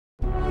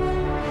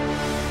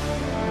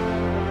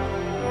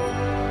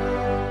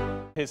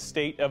his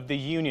State of the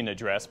Union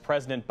address,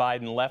 President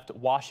Biden left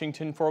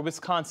Washington for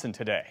Wisconsin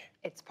today.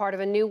 It's part of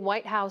a new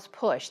White House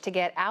push to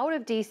get out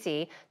of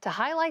D.C. to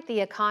highlight the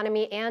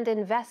economy and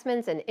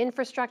investments in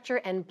infrastructure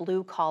and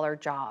blue-collar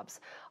jobs.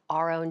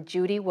 Our own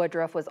Judy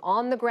Woodruff was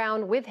on the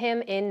ground with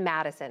him in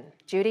Madison.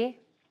 Judy?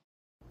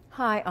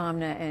 Hi,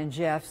 Amna and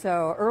Jeff.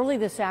 So early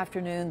this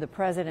afternoon, the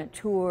president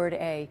toured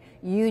a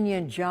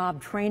union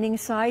job training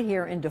site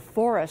here in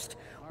DeForest,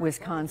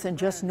 Wisconsin,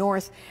 just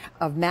north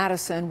of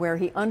Madison, where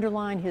he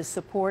underlined his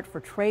support for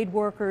trade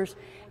workers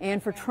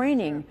and for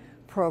training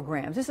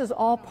programs. This is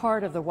all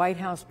part of the White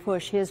House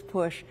push, his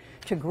push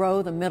to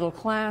grow the middle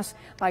class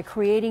by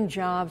creating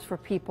jobs for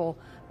people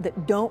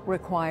that don't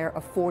require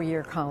a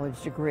four-year college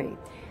degree.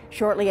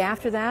 Shortly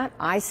after that,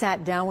 I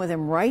sat down with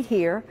him right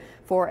here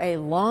for a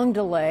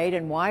long-delayed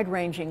and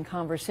wide-ranging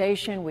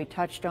conversation. We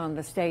touched on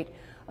the state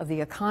of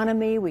the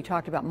economy. We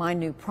talked about my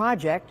new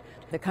project,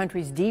 the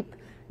country's deep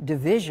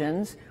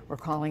divisions. We're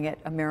calling it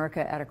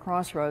America at a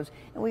Crossroads.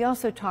 And we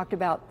also talked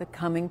about the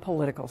coming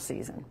political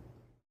season.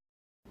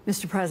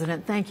 Mr.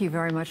 President, thank you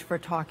very much for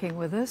talking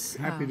with us.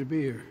 Happy to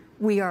be here.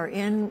 We are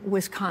in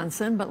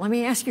Wisconsin, but let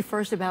me ask you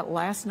first about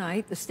last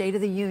night, the State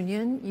of the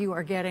Union. You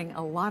are getting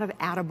a lot of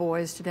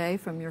attaboys today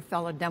from your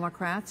fellow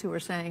Democrats who are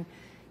saying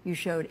you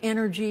showed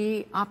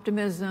energy,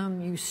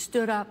 optimism, you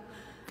stood up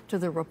to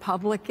the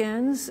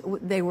Republicans.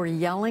 They were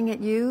yelling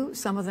at you.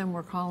 Some of them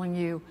were calling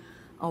you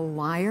a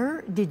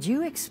liar. Did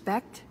you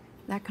expect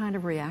that kind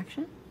of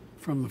reaction?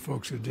 From the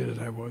folks who did it,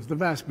 I was. The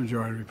vast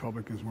majority of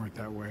Republicans weren't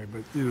that way,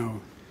 but you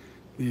know,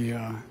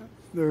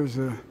 there's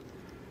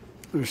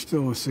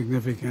still a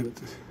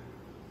significant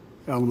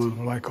element of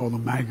what I call the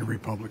MAGA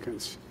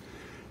Republicans,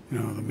 you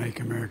know, the Make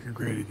America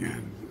Great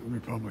Again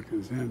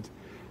Republicans. And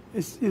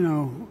it's, you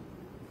know,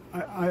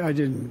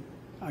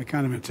 I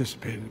kind of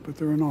anticipated it, but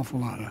there were an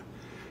awful lot of,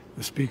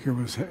 the speaker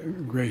was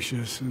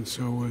gracious, and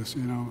so was,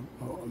 you know,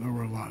 there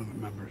were a lot of the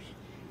members.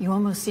 You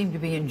almost seem to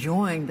be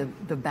enjoying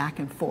the back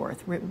and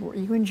forth. Were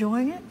you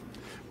enjoying it?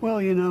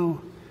 Well, you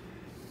know,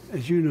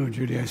 as you know,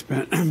 Judy, I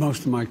spent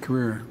most of my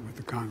career with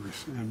the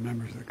Congress and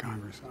members of the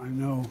Congress. I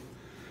know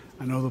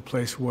the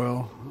place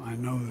well. I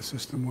know the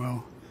system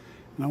well.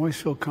 And I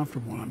always feel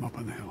comfortable when I'm up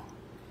on the Hill.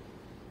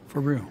 For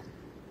real.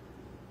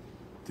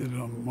 Did it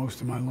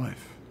most of my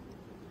life.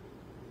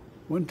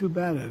 Wasn't too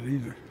bad at it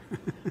either.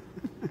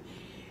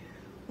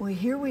 Well,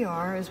 here we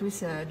are, as we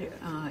said,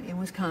 in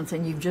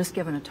Wisconsin. You've just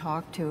given a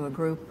talk to a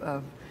group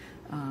of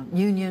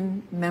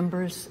union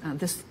members.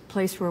 This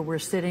place where we're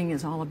sitting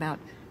is all about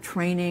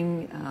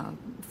training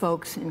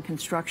folks in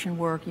construction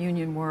work,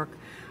 union work.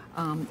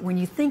 When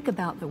you think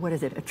about the, what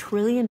is it, $1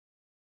 trillion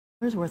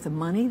worth of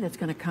money that's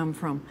going to come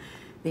from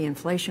the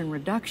Inflation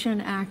Reduction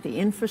Act, the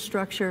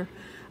infrastructure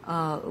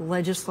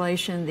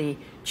legislation, the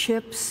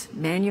CHIPS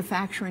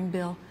manufacturing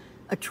bill,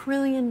 $1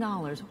 trillion.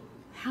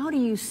 How do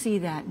you see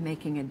that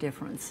making a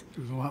difference?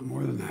 There's a lot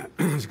more than that.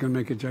 It's going to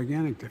make a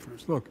gigantic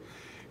difference. Look,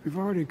 we've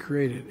already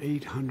created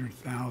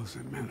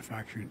 800,000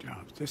 manufacturing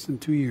jobs just in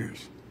 2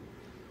 years.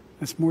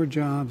 That's more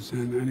jobs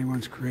than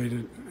anyone's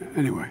created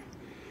anyway.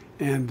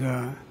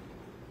 And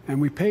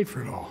we paid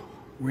for it all.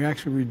 We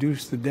actually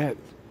reduced the debt,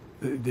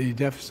 the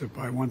deficit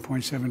by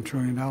 $1.7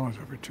 trillion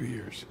over 2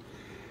 years.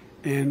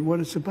 And what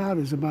it's about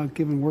is about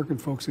giving working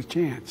folks a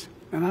chance.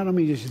 And I don't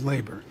mean just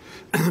labor.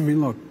 I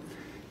mean, look,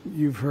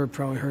 you've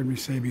probably heard me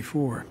say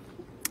before,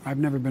 I've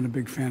never been a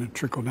big fan of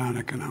trickle-down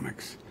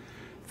economics.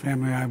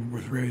 Family I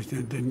was raised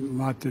in,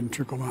 a lot didn't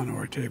trickle down to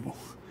our table.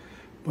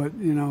 But,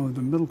 you know,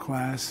 the middle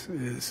class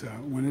is,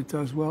 when it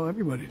does well,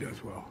 everybody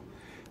does well.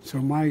 So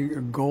my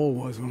goal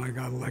was, when I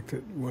got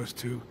elected, was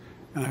to,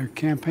 and I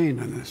campaigned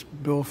on this,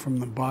 build from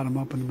the bottom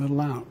up and the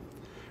middle out.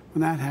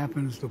 When that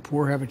happens, the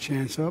poor have a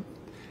chance up,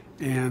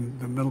 and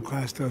the middle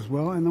class does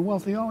well, and the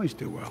wealthy always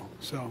do well.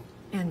 So.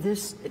 And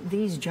these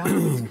jobs,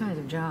 these kinds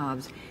of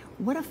jobs,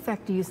 what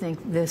effect do you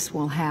think this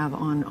will have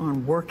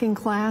on working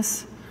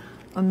class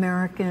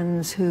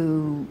Americans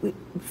who,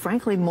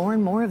 frankly, more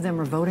and more of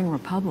them are voting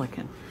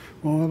Republican?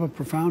 Well, it'll have a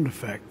profound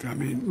effect. I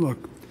mean,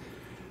 look,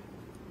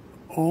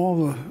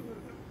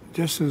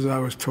 just as I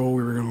was told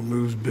we were going to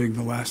lose big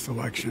the last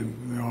election,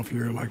 the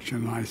off-year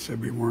election, I said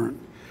we weren't.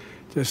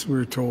 Just as we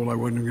were told I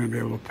wasn't going to be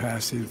able to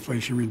pass the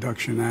Inflation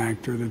Reduction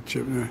Act or the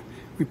CHIP,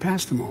 we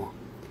passed them all.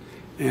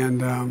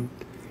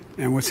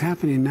 And what's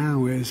happening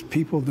now is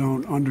people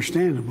don't,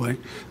 understandably,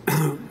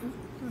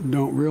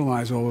 don't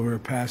realize all of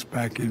it passed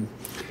back in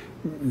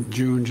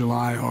June,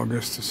 July,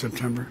 August,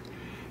 September.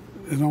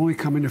 It's only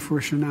coming to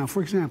fruition now.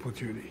 For example,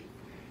 Judy,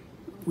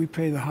 we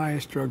pay the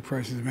highest drug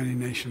prices of any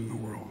nation in the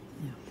world.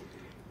 Yeah.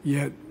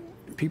 Yet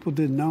people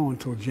didn't know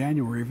until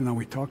January, even though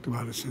we talked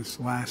about it since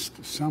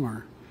last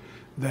summer,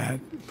 that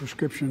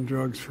prescription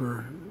drugs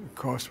for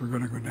costs were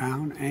going to go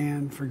down.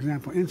 And, for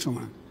example,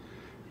 insulin.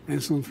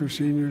 Insulin for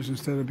seniors,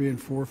 instead of being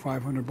 $400 or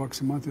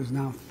 $500 a month, is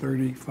now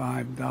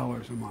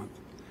 $35 a month.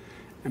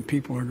 And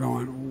people are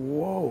going,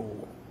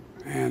 whoa.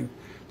 And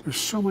there's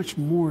so much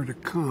more to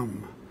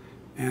come.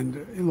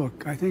 And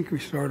look, I think we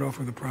start off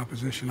with a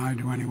proposition, I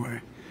do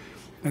anyway,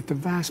 that the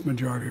vast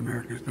majority of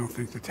Americans don't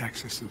think the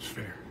tax system's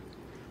fair.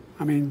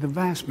 I mean, the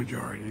vast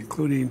majority,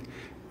 including,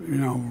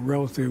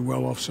 relatively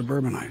well-off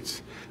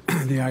suburbanites.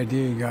 The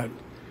idea you got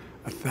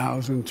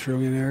 1,000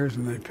 trillionaires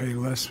and they pay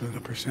less for the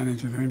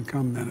percentage of their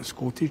income than a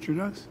school teacher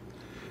does.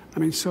 I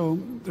mean, so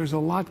there's a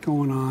lot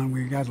going on.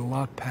 We got a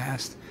lot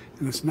passed,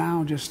 and it's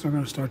now just going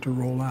to start to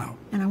roll out.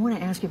 And I want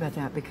to ask you about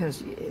that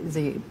because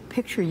the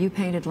picture you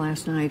painted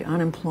last night,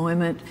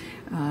 unemployment,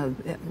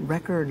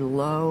 record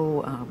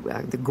low,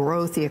 the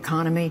growth, the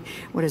economy,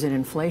 what is it,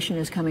 inflation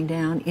is coming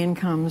down,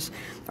 incomes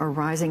are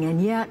rising,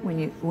 and yet when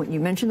you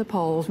mention the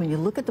polls, when you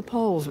look at the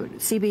polls,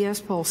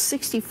 CBS poll,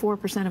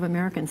 64% of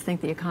Americans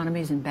think the economy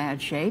is in bad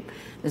shape.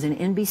 There's an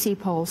NBC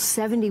poll,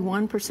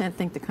 71%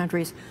 think the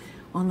country's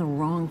on the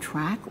wrong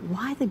track.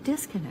 Why the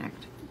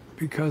disconnect?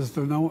 Because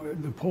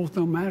the polls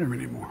don't matter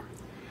anymore.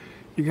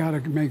 You got to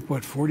make,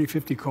 40,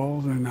 50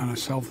 calls on a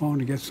cell phone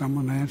to get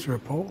someone to answer a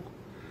poll?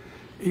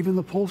 Even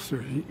the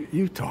pollsters,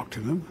 you talk to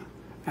them,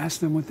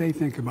 ask them what they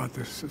think about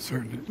this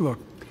certain, look.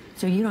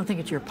 So you don't think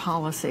it's your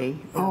policy?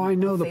 Oh, I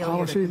know the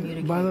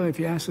policy. By the way, if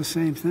you ask the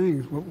same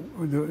things,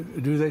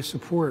 do they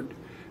support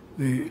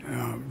the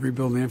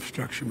rebuilding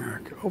infrastructure in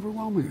America?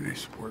 Overwhelmingly they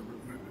support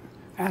it.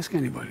 Ask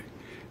anybody.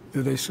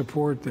 Do they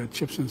support the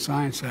Chips and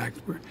Science Act?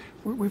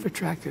 We've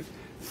attracted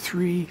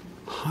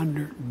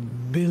 $300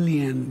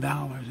 billion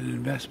in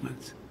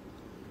investments.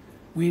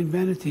 We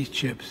invented these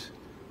chips.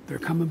 They're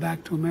coming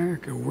back to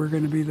America. We're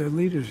going to be the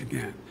leaders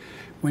again.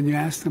 When you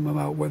ask them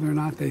about whether or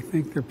not they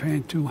think they're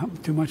paying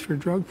too much for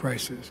drug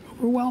prices,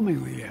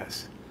 overwhelmingly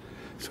yes.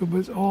 So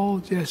it's all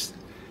just,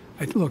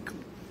 look,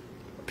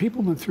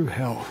 people went through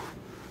hell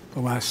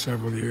the last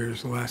several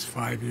years, the last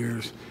 5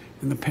 years.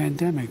 In the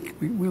pandemic,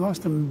 we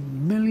lost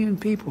 1 million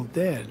people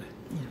dead.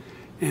 Yeah.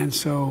 And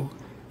so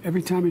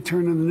every time you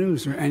turn on the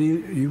news, are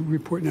you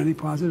reporting any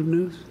positive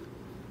news?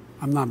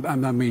 I'm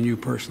not meaning you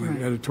personally,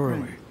 right,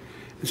 editorially. Right.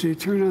 And so you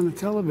turn on the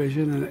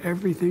television and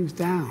everything's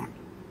down.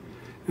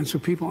 And so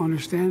people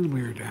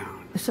understandably are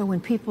down. So when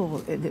people,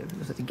 there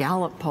was a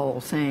Gallup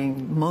poll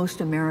saying most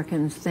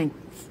Americans think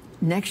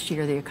next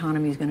year the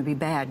economy is going to be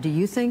bad. Do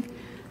you think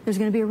there's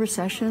going to be a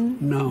recession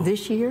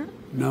this year?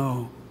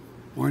 No,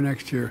 or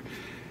next year.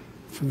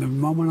 From the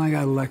moment I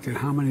got elected,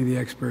 how many of the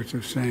experts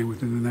are saying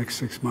within the next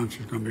 6 months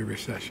there's going to be a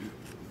recession?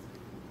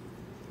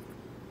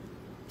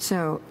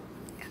 So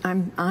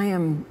I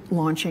am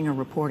launching a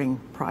reporting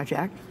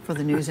project for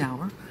the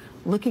NewsHour,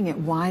 looking at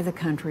why the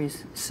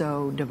country's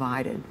so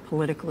divided,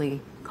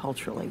 politically,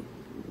 culturally.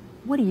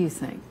 What do you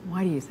think?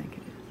 Why do you think it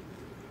is?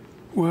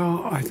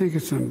 Well, I think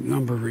it's a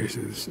number of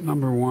reasons.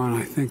 Number one,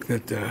 I think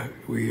that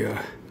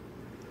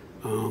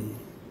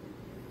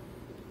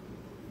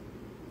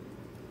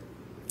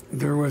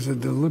there was a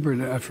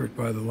deliberate effort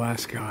by the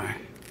last guy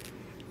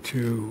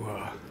to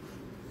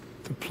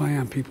play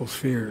on people's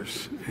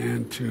fears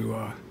and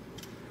to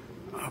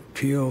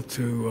appeal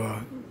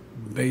to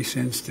base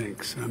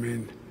instincts. I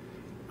mean,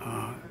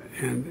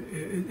 and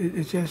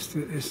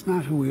it's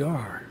not who we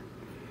are.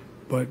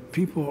 But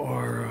people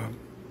are,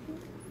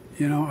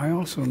 I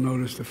also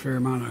noticed a fair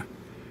amount of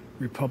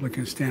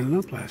Republicans standing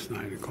up last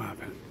night and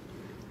clapping.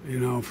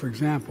 For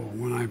example,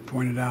 when I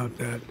pointed out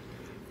that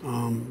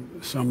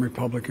some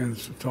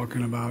Republicans were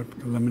talking about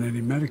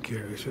eliminating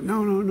Medicare. They said,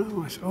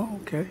 no. I said, oh,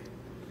 okay.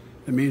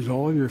 That means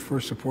all of you are for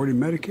supporting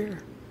Medicare?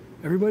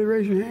 Everybody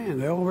raise your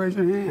hand. They all raise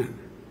their hand.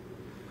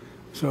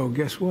 So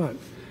guess what?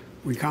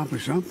 We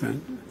accomplished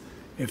something.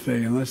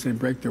 Unless they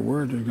break their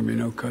word, there's going to be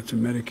no cuts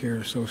in Medicare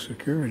or Social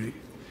Security.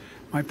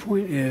 My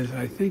point is,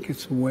 I think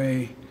it's the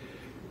way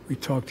we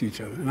talk to each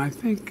other. And I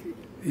think,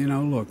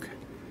 look,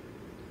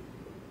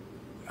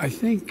 I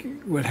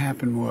think what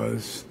happened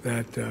was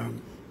that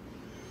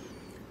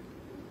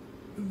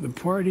the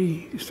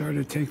party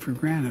started to take for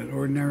granted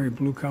ordinary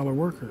blue-collar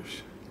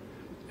workers.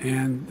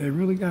 And they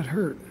really got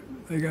hurt.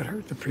 They got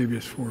hurt the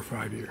previous 4 or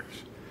 5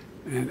 years.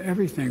 And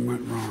everything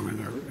went wrong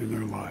in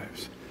their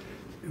lives.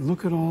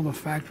 Look at all the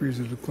factories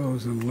that have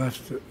closed and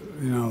left, the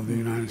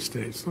United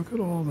States. Look at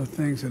all the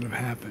things that have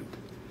happened.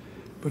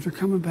 But they're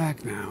coming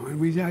back now. And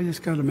I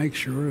just got to make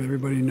sure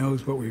everybody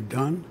knows what we've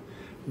done,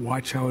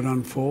 watch how it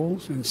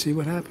unfolds, and see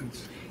what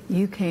happens.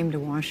 You came to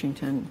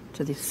Washington,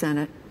 to the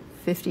Senate,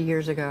 50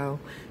 years ago.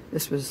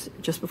 This was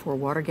just before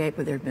Watergate,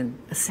 but there had been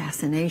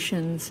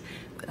assassinations,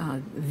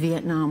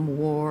 Vietnam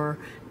War,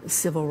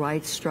 civil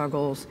rights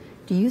struggles.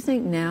 Do you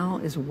think now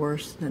is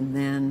worse than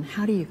then?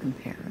 How do you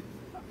compare it?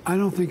 I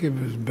don't think it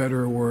was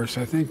better or worse.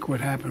 I think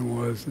what happened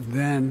was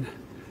then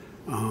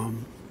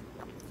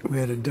we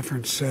had a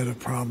different set of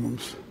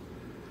problems,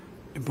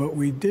 but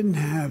we didn't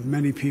have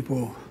many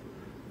people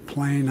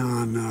playing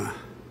on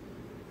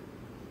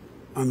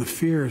the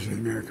fears of the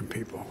American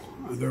people.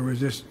 There was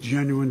this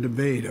genuine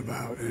debate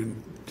about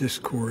and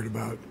discord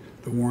about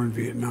the war in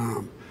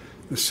Vietnam.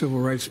 The civil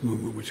rights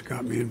movement, which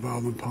got me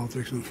involved in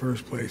politics in the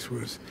first place,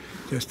 was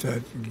just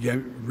to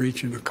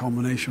reaching a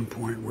culmination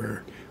point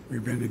where we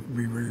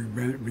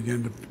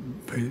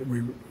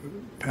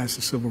passed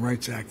the Civil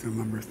Rights Act and a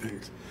number of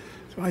things.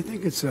 So I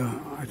think it's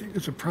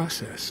a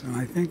process, and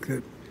I think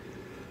that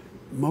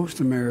most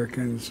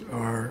Americans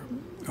are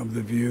of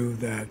the view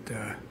that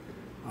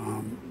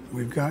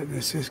We've got,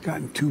 it's just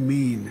gotten too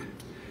mean.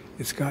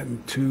 It's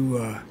gotten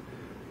too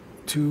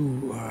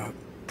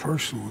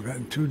personal,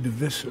 gotten too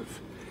divisive.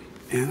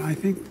 And I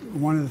think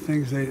one of the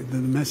things the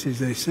message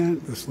they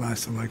sent this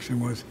last election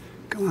was,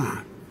 come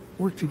on,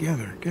 work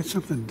together, get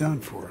something done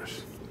for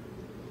us.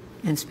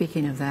 And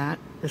speaking of that,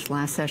 this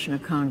last session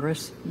of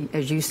Congress,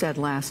 as you said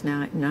last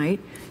night,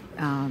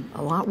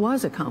 a lot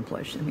was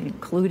accomplished, I mean,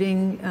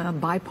 including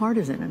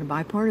bipartisan, in a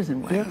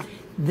bipartisan way. Yeah.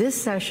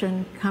 This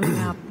session coming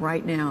up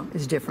right now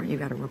is different. You've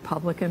got a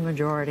Republican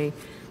majority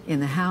in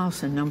the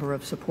House, a number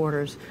of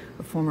supporters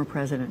of former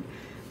President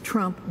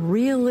Trump.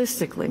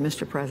 Realistically,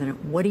 Mr.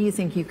 President, what do you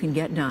think you can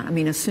get done? I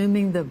mean,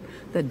 assuming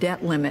the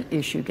debt limit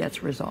issue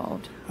gets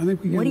resolved, I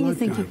think we get what do you a lot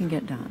think done. You can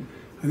get done?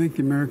 I think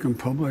the American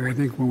public, I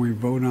think when we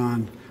vote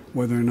on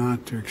whether or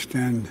not to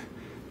extend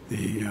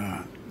the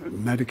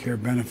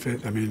Medicare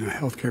benefit,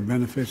 health care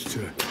benefits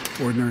to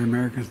ordinary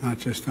Americans, not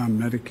just on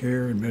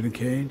Medicare and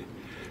Medicaid,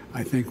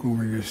 I think when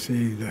we're going to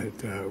see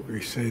that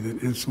we say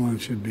that insulin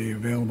should be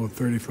available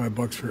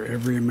 $35 for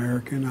every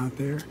American out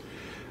there,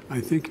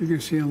 I think you're going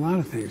to see a lot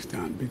of things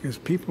done because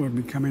people are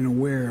becoming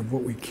aware of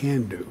what we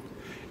can do,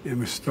 and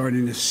we're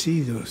starting to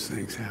see those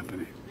things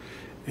happening.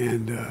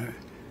 And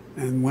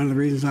one of the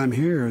reasons I'm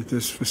here at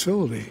this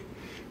facility,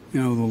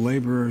 you know, the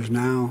laborers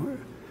now,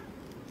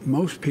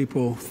 most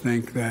people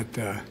think that,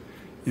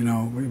 you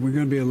know, we're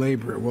going to be a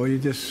laborer. Well, you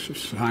just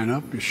sign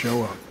up, you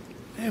show up.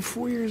 They have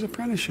 4 years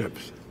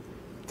apprenticeships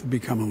to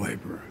become a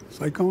laborer. It's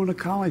like going to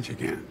college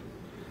again.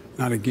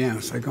 Not again,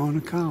 it's like going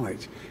to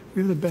college.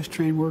 We have the best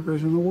trained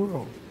workers in the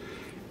world.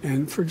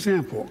 And for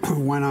example,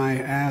 when I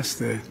asked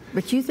the...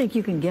 But you think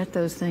you can get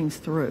those things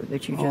through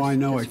that you just Oh, I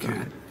know described?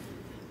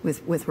 I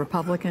can. With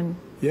Republican?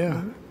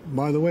 Yeah.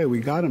 By the way, we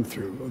got them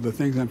through. The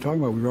things I'm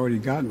talking about, we've already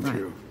gotten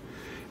through.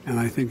 And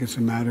I think it's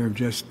a matter of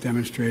just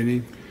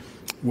demonstrating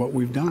what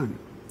we've done.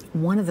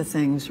 One of the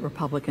things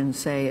Republicans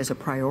say is a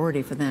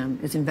priority for them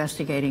is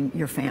investigating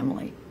your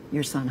family,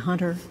 your son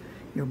Hunter,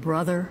 your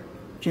brother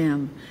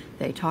Jim.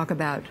 They talk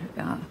about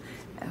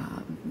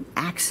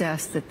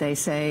access that they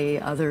say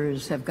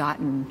others have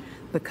gotten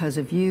because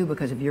of you,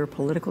 because of your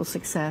political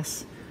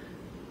success.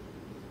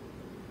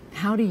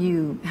 How do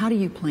you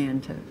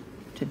plan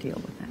to deal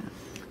with that?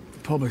 The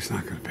public's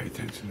not going to pay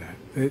attention to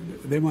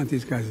that. They want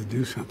these guys to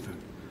do something.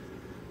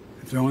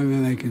 If the only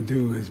thing they can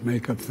do is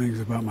make up things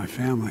about my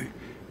family,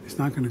 it's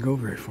not going to go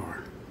very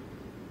far.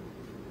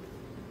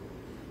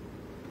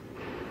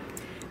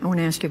 I want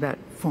to ask you about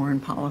foreign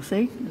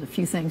policy. There's a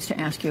few things to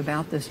ask you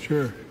about this.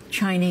 Sure.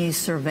 Chinese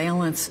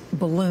surveillance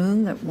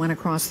balloon that went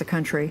across the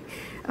country.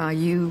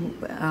 You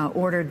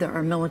ordered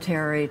our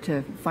military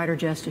to fighter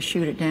jets to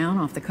shoot it down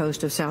off the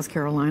coast of South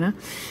Carolina.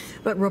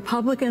 But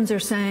Republicans are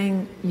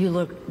saying you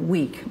look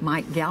weak.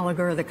 Mike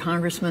Gallagher, the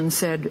congressman,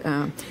 said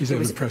he's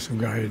an impressive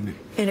guy, isn't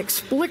he?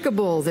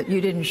 Inexplicable that you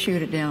didn't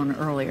shoot it down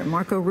earlier.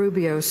 Marco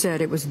Rubio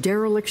said it was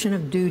dereliction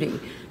of duty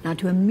not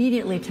to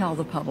immediately tell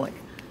the public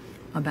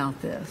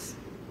about this.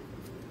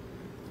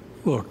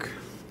 Look,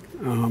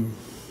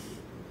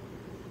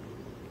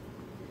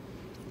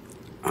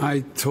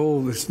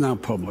 it's now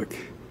public.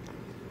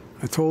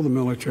 I told the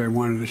military I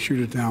wanted to shoot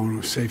it down when it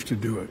was safe to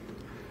do it.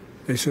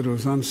 They said it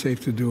was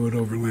unsafe to do it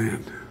over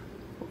land.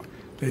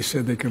 They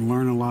said they could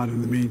learn a lot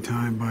in the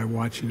meantime by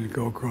watching it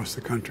go across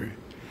the country.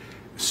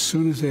 As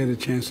soon as they had a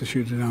chance to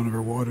shoot it down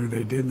over water,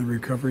 they did, and they're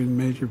recovering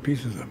major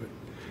pieces of it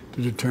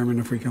to determine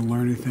if we can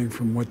learn anything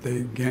from what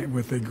they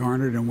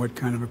garnered and what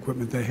kind of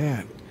equipment they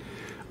had.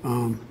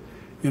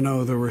 You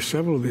know, there were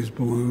several of these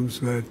balloons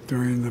that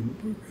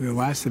during the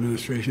last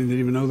administration didn't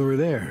even know they were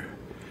there.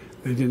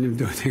 They didn't even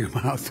do anything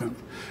about them.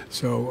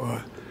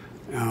 So,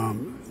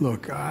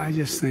 look, I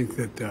just think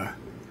that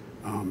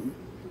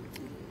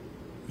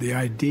the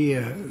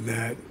idea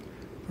that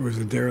there was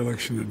a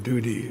dereliction of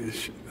duty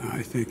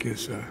I think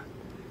is a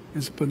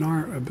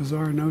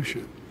bizarre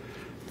notion.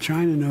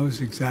 China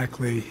knows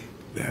exactly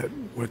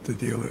what the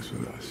deal is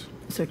with us.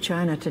 So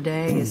China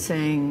today is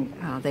saying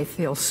they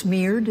feel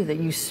smeared, that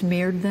you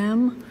smeared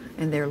them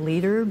and their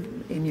leader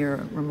in your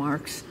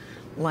remarks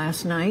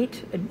last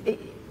night.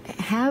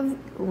 Have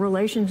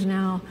relations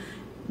now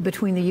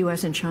between the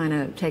U.S. and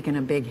China taken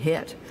a big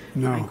hit,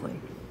 frankly?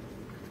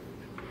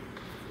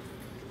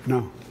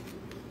 No.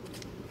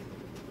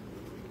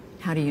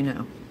 How do you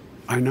know?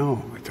 I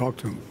know. I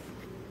talked to him.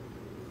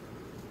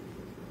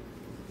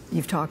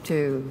 You've talked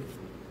to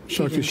Xi Jinping?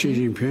 Talked to Xi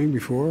Jinping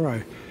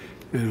before.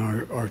 And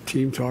our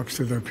team talks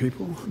to their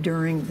people.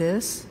 During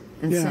this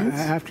and since?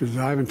 Yeah, after this.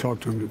 I haven't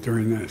talked to them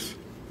during this.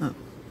 Oh.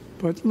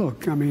 But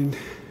look, I mean,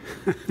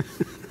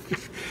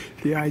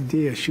 the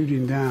idea of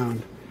shooting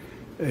down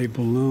a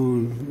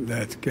balloon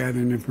that's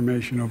gathering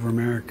information over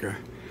America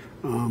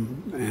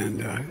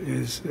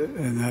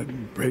that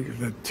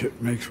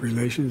makes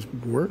relations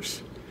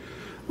worse.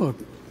 Look,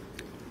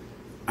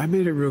 I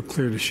made it real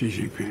clear to Xi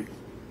Jinping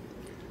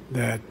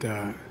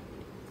that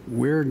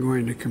we're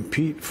going to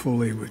compete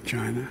fully with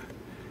China,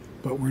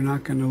 but we're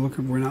not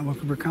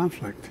looking for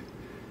conflict,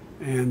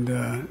 and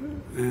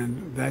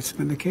that's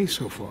been the case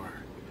so far.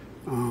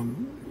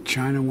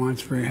 China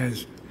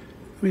has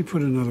Let me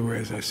put it another way,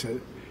 as I said.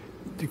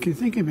 Can you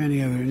think of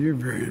any other, and you're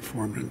very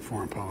informed in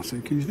foreign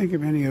policy, can you think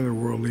of any other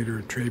world leader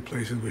who trade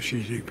places with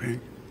Xi Jinping?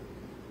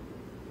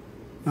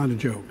 Not a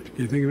joke.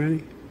 Can you think of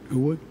any? Who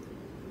would?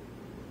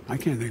 I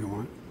can't think of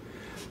one.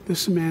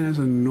 This man has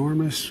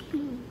enormous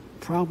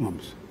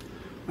problems.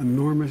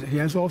 Enormous. He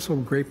has also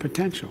great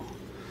potential.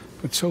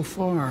 But so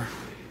far,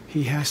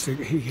 he has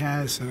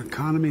an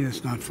economy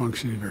that's not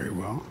functioning very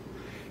well.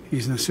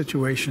 He's in a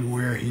situation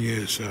where he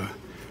is,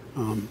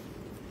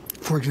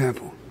 for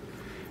example,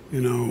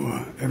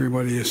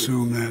 everybody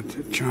assumed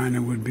that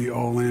China would be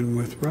all in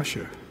with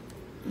Russia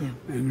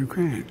and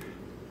Ukraine.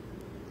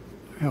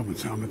 Help me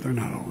tell them, but they're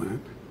not all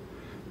in.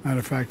 Matter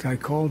of fact, I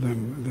called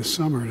him this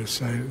summer to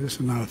say, this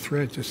is not a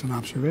threat, just an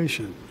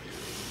observation.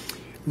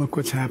 Look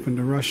what's happened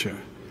to Russia.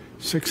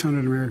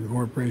 600 American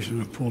corporations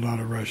have pulled out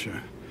of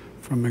Russia,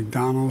 from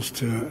McDonald's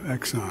to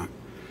Exxon.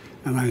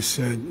 And I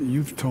said,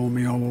 you've told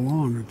me all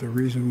along that the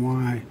reason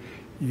why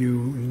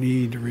you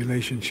need a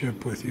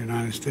relationship with the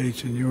United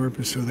States and Europe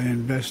is so they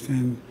invest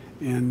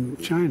in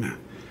China.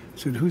 I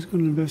said, who's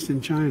going to invest in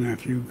China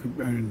if you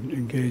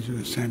engage in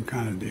the same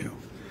kind of deal?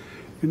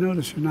 You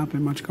notice there's not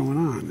been much going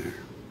on there.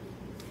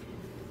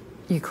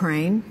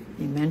 Ukraine,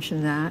 you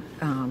mentioned that.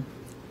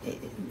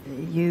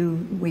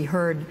 We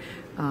heard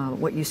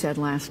what you said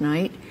last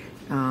night,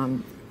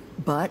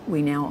 but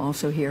we now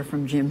also hear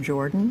from Jim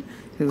Jordan,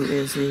 who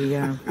is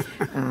the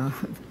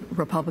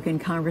Republican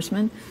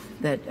congressman,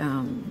 that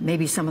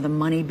maybe some of the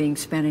money being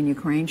spent in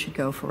Ukraine should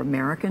go for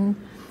American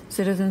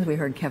citizens. We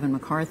heard Kevin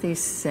McCarthy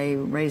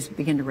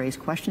begin to raise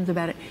questions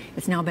about it.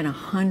 It's now been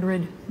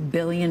 $100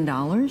 billion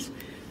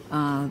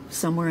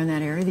somewhere in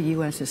that area the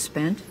U.S. has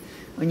spent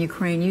on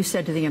Ukraine. You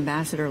said to the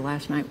ambassador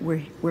last night,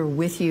 we're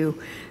with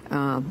you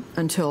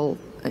until,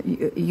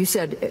 you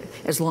said,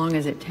 as long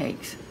as it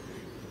takes.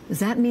 Does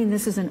that mean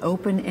this is an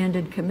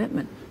open-ended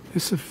commitment?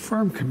 It's a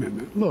firm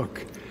commitment.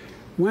 Look,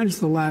 when's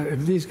the last,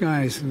 if these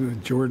guys,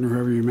 Jordan or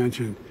whoever you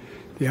mentioned,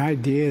 the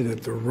idea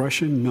that the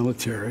Russian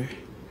military,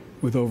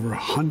 with over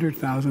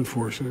 100,000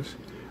 forces,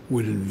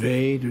 would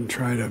invade and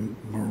try to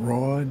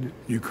maraud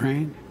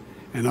Ukraine,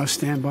 and us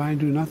stand by and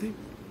do nothing?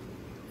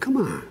 Come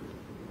on.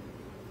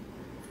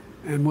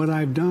 And what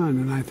I've done,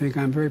 and I think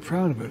I'm very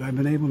proud of it, I've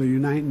been able to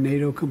unite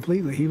NATO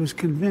completely. He was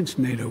convinced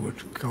NATO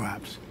would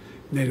collapse.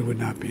 NATO would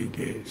not be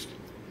engaged.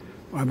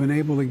 I've been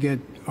able to get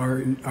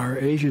our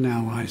Asian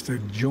allies to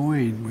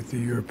join with the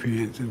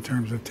Europeans in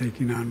terms of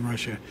taking on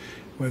Russia,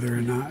 whether or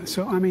not.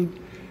 So, I mean,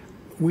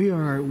 we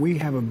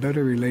have a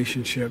better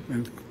relationship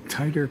and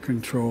tighter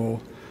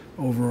control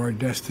over our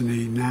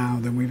destiny now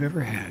than we've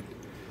ever had.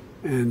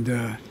 And,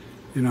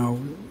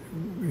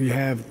 you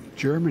have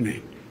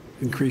Germany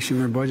increasing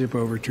their budget by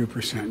over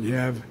 2%. You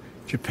have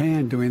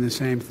Japan doing the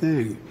same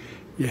thing.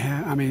 You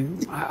have,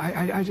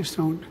 I just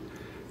don't,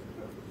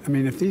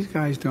 if these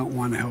guys don't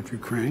want to help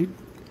Ukraine,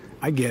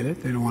 I get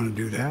it, they don't want to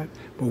do that.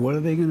 But what are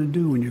they going to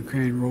do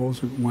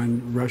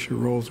when Russia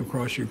rolls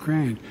across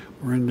Ukraine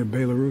or into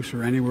Belarus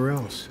or anywhere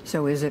else?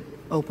 So is it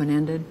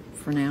open-ended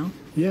for now?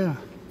 Yeah,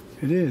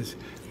 it is.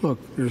 Look,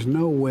 there's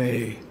no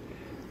way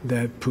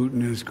that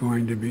Putin is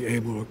going to be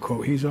able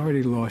to he's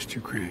already lost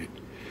Ukraine.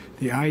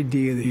 The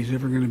idea that he's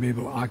ever going to be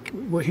able to occupy,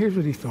 well, here's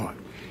what he thought.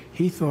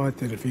 He thought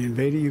that if he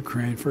invaded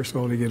Ukraine, first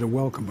of all, he'd get a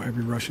welcome by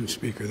every Russian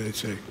speaker. They'd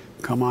say,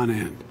 come on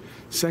in.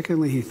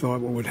 Secondly, he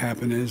thought what would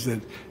happen is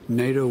that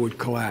NATO would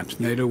collapse.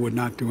 NATO would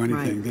not do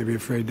anything. Right. They'd be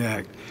afraid to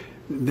act.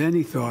 Then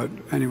he thought,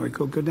 anyway,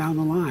 go down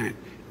the line.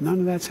 None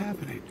of that's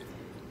happening.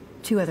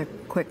 Two other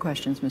quick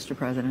questions, Mr.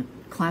 President.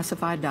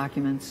 Classified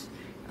documents.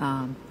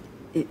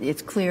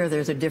 It's clear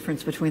there's a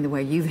difference between the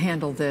way you've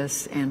handled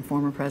this and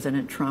former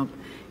President Trump.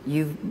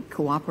 You've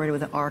cooperated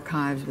with the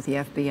archives, with the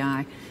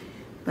FBI.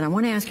 But I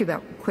want to ask you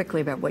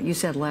quickly about what you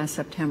said last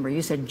September.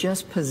 You said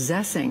just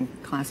possessing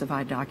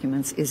classified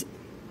documents is,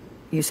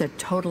 you said,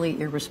 totally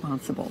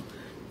irresponsible.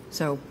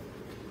 So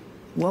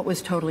what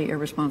was totally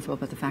irresponsible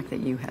about the fact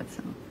that you had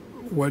some?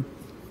 What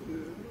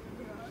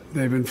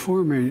they've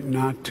informed me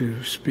not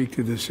to speak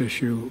to this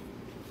issue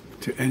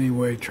to any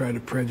way try to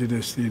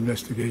prejudice the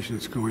investigation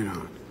that's going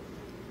on.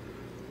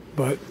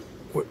 But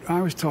what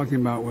I was talking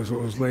about was what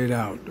was laid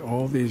out.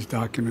 All these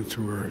documents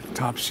were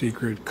top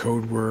secret,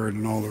 code word,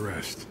 and all the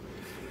rest.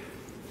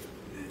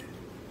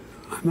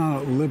 I'm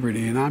not at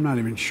liberty, and I'm not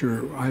even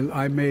sure.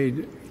 I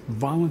made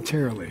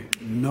voluntarily,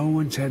 no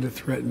one's had to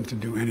threaten to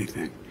do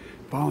anything.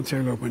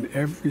 Voluntarily open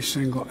every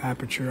single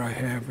aperture I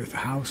have with the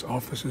house,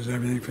 offices,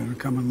 everything, for them to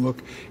come and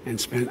look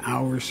and spend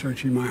hours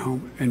searching my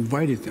home.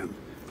 Invited them.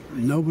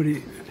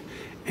 Nobody.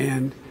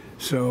 And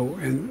so,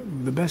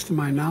 and the best of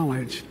my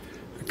knowledge,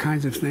 the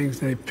kinds of things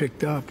they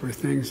picked up are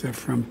things that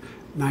from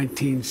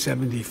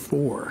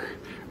 1974,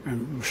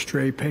 and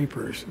stray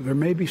papers. There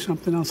may be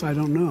something else I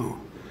don't know.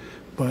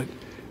 But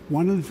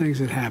one of the things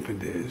that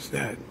happened is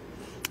that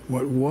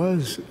what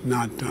was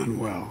not done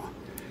well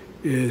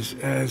is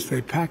as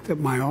they packed up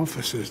my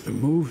offices to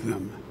move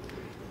them,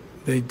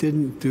 they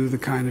didn't do the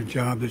kind of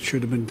job that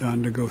should have been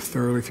done to go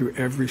thoroughly through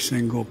every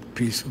single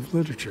piece of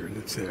literature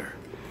that's there.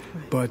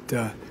 Right.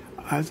 But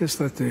I'll just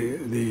let the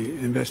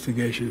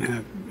investigation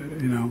have,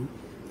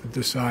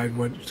 decide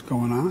what's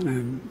going on,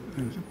 and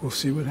we'll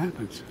see what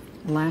happens.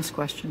 Last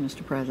question,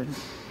 Mr. President.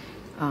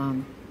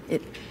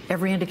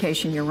 Every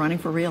indication you're running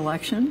for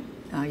re-election.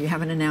 You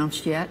haven't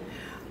announced yet.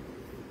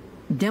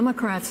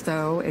 Democrats,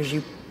 though, as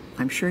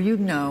I'm sure you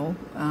know,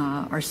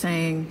 are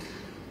saying,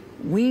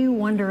 we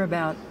wonder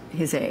about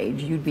his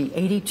age. You'd be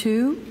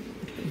 82,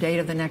 date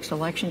of the next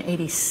election,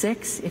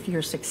 86 if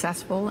you're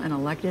successful and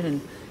elected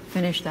and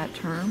finish that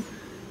term.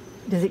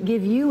 Does it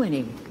give you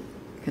any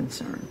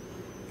concern?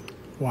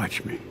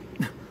 Watch me.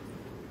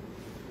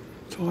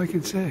 That's all I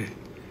can say.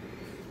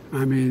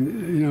 I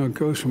mean, it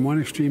goes from one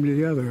extreme to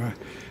the other.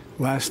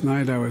 Last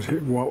night I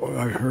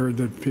heard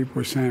that people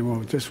were saying,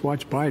 well, just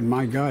watch Biden.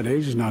 My God,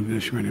 age is not an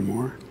issue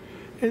anymore.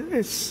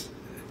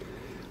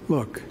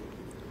 Look,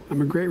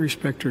 I'm a great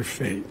respecter of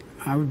fate.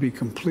 I would be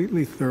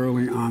completely,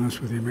 thoroughly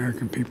honest with the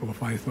American people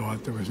if I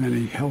thought there was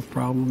any health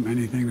problem,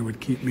 anything that would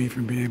keep me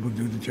from being able to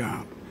do the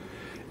job.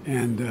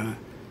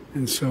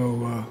 And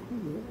so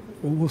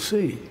we'll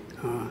see.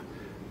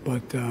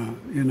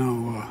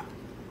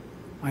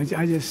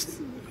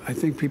 I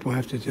think people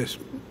have to just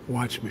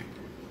watch me.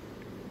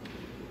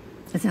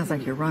 It sounds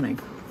like you're running.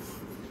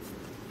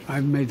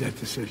 I've made that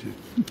decision.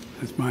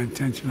 That's my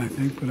intention, I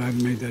think, but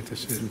I've made that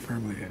decision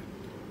firmly yet.